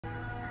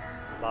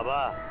बाबा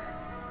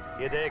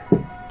ये देख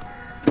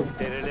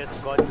तेरे लिए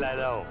स्कॉच ला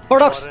रहा हूँ।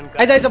 प्रोडक्ट्स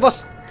आइज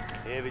बस।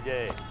 ये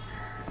विजय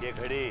ये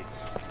घड़ी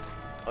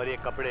और ये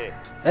कपड़े।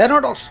 हेर्नु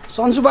डक्स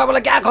सन्जु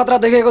बाबालाई क्या खतरा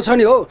देखेको छ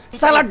नि हो।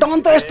 साला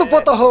डन त यस्तो पो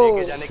त हो।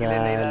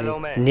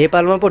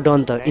 नेपालमा पो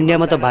डन त,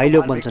 इन्डियामा त भाइ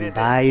लोग भन्छन्,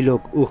 भाइ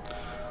लोग।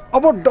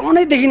 अब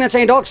डनै देखिन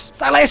चाहिँ डक्स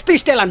साला यस्तै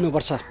स्टाइल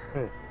हान्नुपर्छ।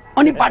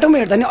 अनि बाटोमा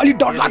हेर्दा नि अलि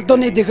डर लाग्दो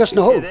नै देखोस् न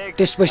हो।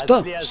 त्यसपछि त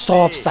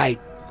सब साइड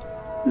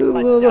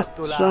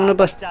सुहाउने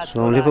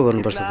पो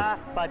गर्नुपर्छ त।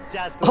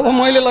 अब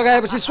मैले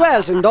लगाएपछि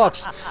सुहाइहाल्छु नि डक्स।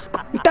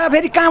 उता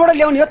फेरि कहाँबाट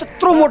ल्याउने हो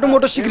त्यत्रो मोटो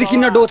मोटो सिक्री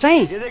किन्न डो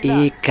चाहिँ।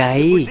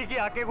 एकाई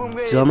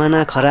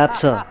जमाना खराब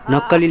छ,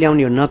 नक्कली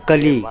ल्याउने हो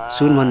नक्कली।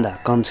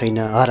 सुनभन्दा कम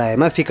छैन,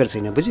 हराएमा फिकर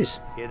छैन,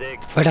 बुझिस्?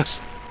 डक्स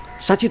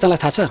साँच्ची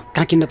तँलाई थाहा छ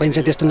कहाँ किन्न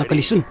पाइन्छ त्यस्तो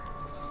नक्कली सुन?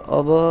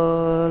 अब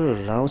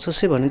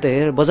लाउँछस् भने त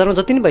हेर बजारमा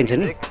जति नै पाइन्छ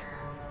नि।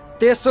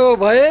 त्यसो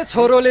भए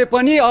छोरोले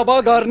पनि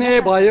अब गर्ने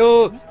भयो।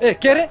 ए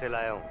के रे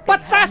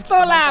 50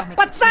 तोला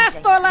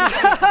 50 तोला।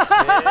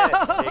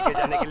 लेके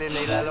जाने के लिए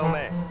नहीं ला रहा हूं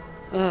मैं।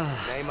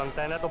 नहीं मांगता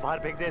है ना तो बाहर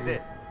फेंक दे इसे।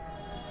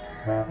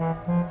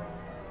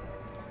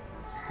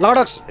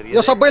 लडक्स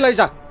यो सबै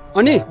लैजा।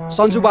 अनि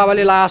सन्जु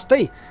बाबाले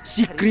लास्तै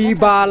सिक्री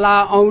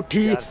बाला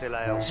औठी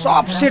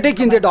सब सेटै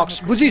किन्दे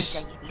डक्स,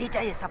 बुझिस्?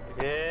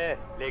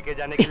 लेके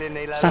जाने के लिए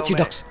नहीं ला रहा हूं। साँच्ची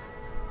डक्स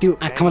त्यो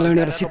आँखामा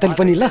लगाउने एउटा शीतल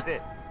पनि ल।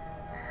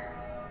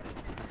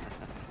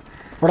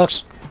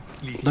 प्रोडक्ट्स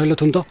दैलो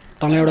थुन त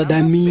तँलाई एउटा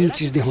दामी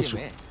चीज देखाउँछु।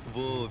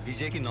 वो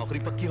विजय की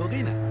नौकरी पक्की हो गई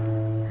ना?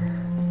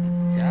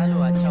 चलो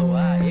अच्छा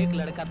हुआ एक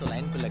लड़का तो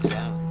लाइन पे लग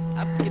गया।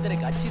 अब किधर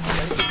एक अच्छी सी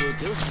लड़की देख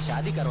के उसकी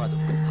शादी करवा दो,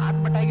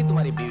 हाथ बटाएगी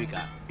तुम्हारी बीवी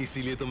का।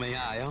 इसीलिए तो मैं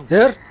यहाँ आया हूँ।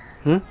 हेर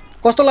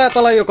कस्तो लाग्यो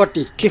तँलाई यो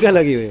कट्टी? के का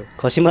लागि हो यो?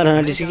 खसी मारा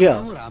नाटी सिक्यो?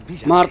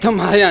 मार्थ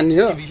मारे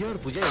हान्ने हो।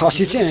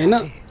 खसी चाहिँ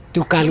हैन,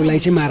 त्यो कालुलाई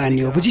चाहिँ मार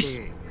हान्ने हो,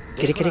 बुझिस्?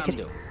 के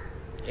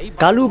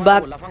कालु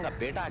बाघ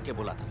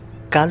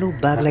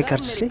कालु बाघलाई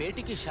काट्छस् रे?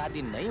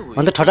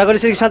 अन्त ठट्टा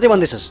गरिसकेपछि साँच्चै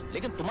भन्दैछस्?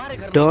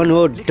 डन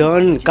हो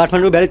डन,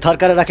 काठमाडौँ भ्याली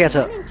थर्काएर राखेको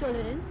छ।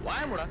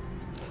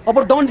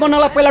 अब डन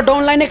बन्नलाई पहिला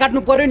डनलाई नै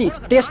काट्नु पर्यो नि,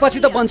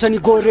 त्यसपछि त बन्छ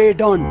नि गोरे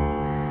डन।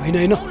 हैन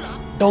हैन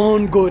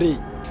डन गोरे।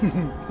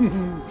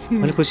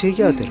 मैले खुसी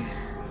के हो तेरो?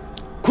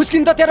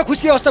 खुस्किन त तेरो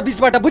खुसी होस् त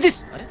बिचबाट,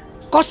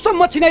 बुझिस्? कसम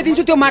म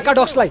छिनाइदिन्छु त्यो माका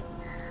डक्सलाई।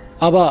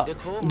 अब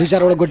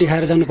 2-4 वटा गोटी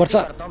खाएर जानुपर्छ,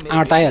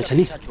 आँट त आइहाल्छ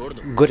नि।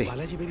 गोरे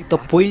त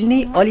पहिले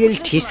नै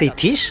अलिअलि ठिसै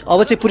थिस,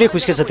 अब चाहिँ पुरै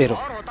खुस्केछ तेरो।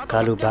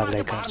 कालु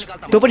बाघलाई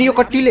काट्छु त्यो पनि यो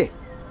कट्टीले।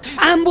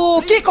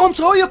 आम्बो के कम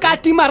छ हो यो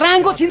काटीमा,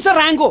 राङ्गो छिन्छ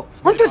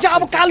राङ्गो। अनि त्यो चाहिँ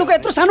अब कालुको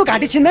यत्रो सानो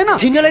घाँटी छिन्दैन?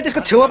 छिन्नलाई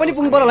त्यसको छेउमा पनि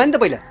पुग्नु पर्यो होला नि त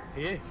पहिला।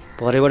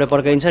 परेबाट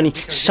पड्काइन्छ नि,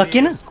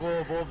 सकिएन?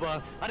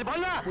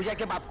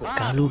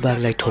 कालु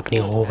बाघलाई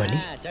ठोक्ने हो भने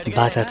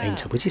बाजा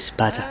चाहिन्छ, बुझिस्?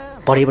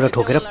 बाजा परेबाट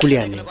ठोकेर कुली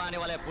हान्ने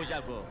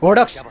हो।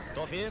 डक्स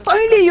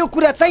तैँले यो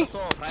कुरा चाहिँ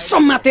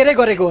समातेरै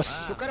गरेको होस्।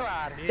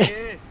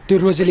 ए त्यो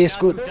रोजेले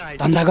यसको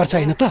धन्दा गर्छ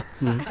हैन त?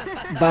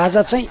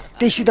 बाजा चाहिँ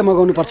त्यहीसित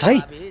मगाउनु पर्छ है।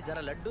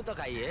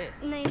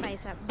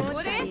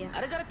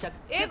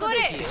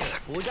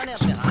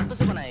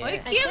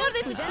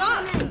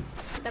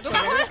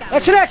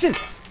 एकछिन एकछिन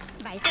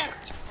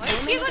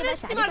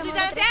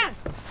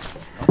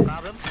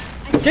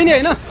के नि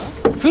हैन,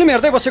 फिल्म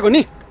हेर्दै बसेको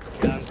नि।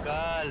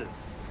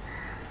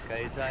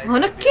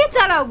 हन के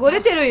चाला हो गोरे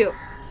तेरो यो?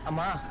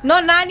 न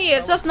नानी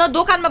हेर्छस् न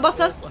दोकानमा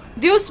बस्छस्,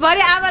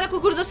 दिउँसभरि आमा र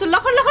कुकुर जस्तो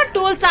लखर लखर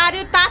टोल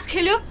चार्यो, तास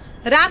खेल्यो,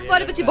 रात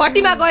परेपछि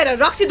भट्टीमा गएर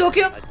रक्सी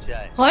दोक्यो।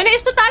 हैन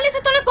यस्तो तालले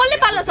चाहिँ तँलाई कसले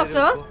पाल्न सक्छ?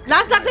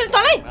 लाज लाग्दैन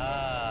तँलाई?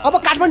 अब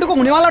काठमाडौँको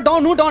हुनेवाला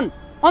डन हो डन,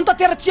 अन्त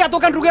तेरो चिया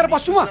दोकान रुकेर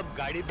बस्छु म?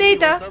 त्यही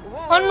त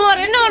अनुहार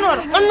हेर्न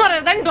अनुहार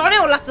हेर्दा नि डनै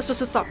होला जस्तो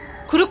सोच्छ।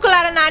 खुरुक्क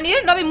लाएर नानी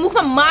हेर, नभए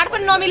मुखमा माड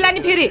पनि नमिल्ला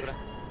नि फेरि।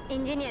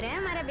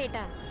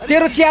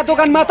 तेरो चिया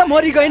दोकानमा त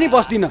मरि गए नि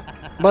बस्दिन,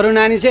 बरु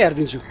नानी चाहिँ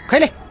हेरिदिन्छु।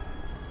 खैले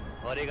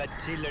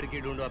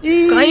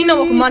कहीँ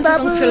नभएको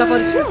मान्छेसँग फेला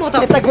पर्छु म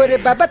त। यता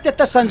गएर बाबा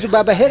त्यता सन्जु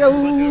बाबा हेर,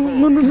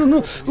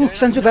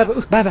 सन्जु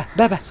बाबा बाबा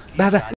बाबा बाबा।